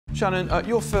Shannon,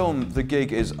 your film, The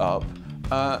Gig is Up.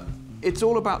 It's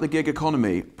all about the gig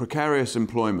economy, precarious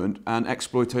employment and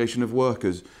exploitation of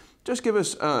workers. Just give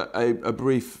us a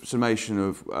brief summation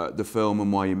of the film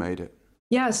and why you made it.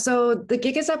 Yeah, so The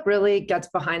Gig is Up really gets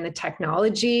behind the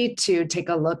technology to take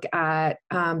a look at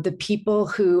the people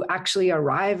who actually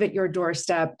arrive at your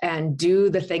doorstep and do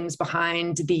the things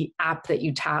behind the app that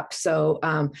you tap so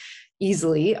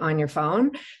easily on your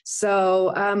phone.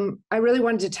 So I really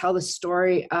wanted to tell the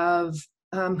story of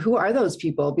who are those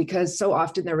people, because so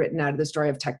often they're written out of the story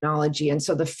of technology. And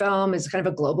so the film is kind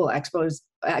of a global expose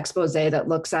that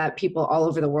looks at people all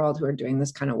over the world who are doing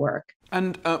this kind of work.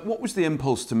 And what was the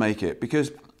impulse to make it?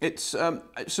 Because it's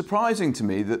surprising to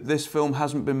me that this film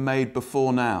hasn't been made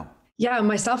before now. Yeah,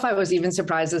 myself, I was even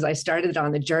surprised as I started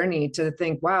on the journey to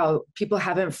think, wow, people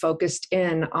haven't focused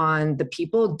in on the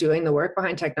people doing the work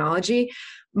behind technology.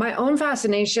 My own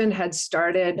fascination had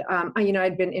started,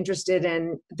 I'd been interested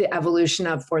in the evolution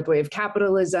of fourth wave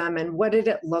capitalism and what did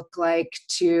it look like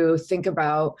to think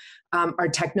about our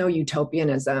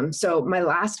techno-utopianism. So my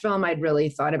last film, I'd really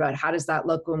thought about how does that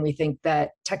look when we think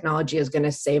that technology is going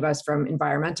to save us from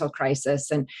environmental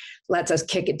crisis and lets us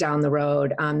kick it down the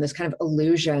road, this kind of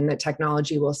illusion that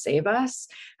technology will save us.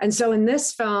 And so in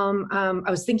this film,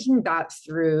 I was thinking that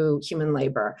through human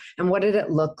labor and what did it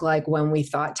look like when we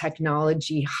thought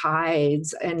technology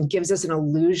hides and gives us an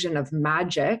illusion of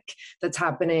magic that's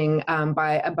happening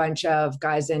by a bunch of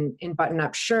guys in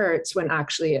button-up shirts when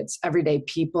actually it's everyday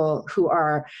people who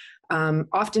are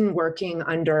often working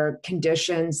under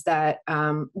conditions that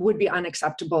would be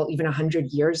unacceptable even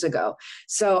 100 years ago.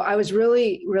 So I was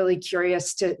really, really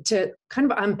curious to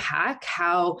kind of unpack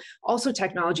how also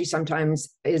technology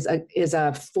sometimes is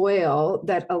a foil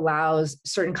that allows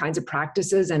certain kinds of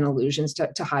practices and illusions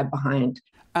to hide behind.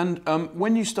 And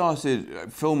when you started,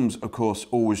 films, of course,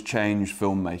 always change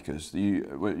filmmakers.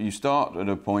 You start at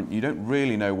a point, you don't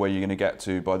really know where you're going to get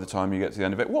to by the time you get to the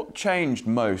end of it. What changed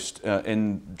most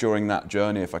during that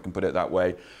journey, if I can put it that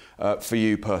way, for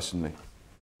you personally?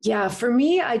 Yeah, for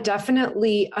me, I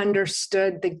definitely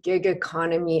understood the gig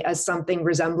economy as something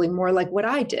resembling more like what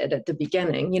I did at the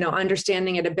beginning,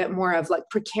 understanding it a bit more of like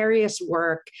precarious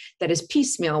work that is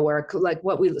piecemeal work, like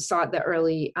what we saw at the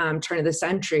early turn of the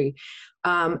century.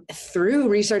 Through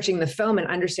researching the film and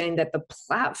understanding that the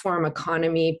platform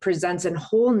economy presents a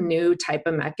whole new type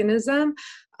of mechanism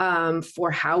for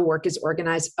how work is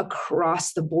organized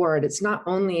across the board. It's not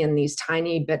only in these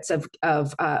tiny bits of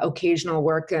occasional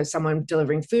work, someone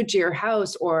delivering food to your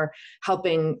house or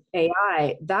helping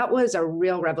AI. That was a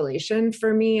real revelation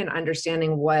for me in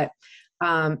understanding what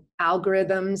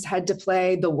algorithms had to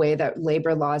play, the way that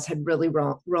labor laws had really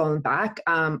rolled back.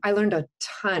 I learned a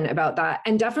ton about that.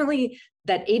 And definitely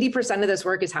that 80% of this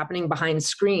work is happening behind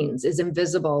screens, is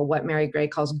invisible, what Mary Gray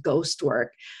calls ghost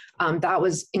work. That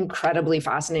was incredibly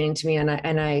fascinating to me.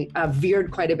 And I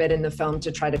veered quite a bit in the film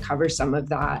to try to cover some of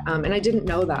that. And I didn't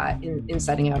know that in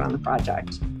setting out on the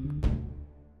project.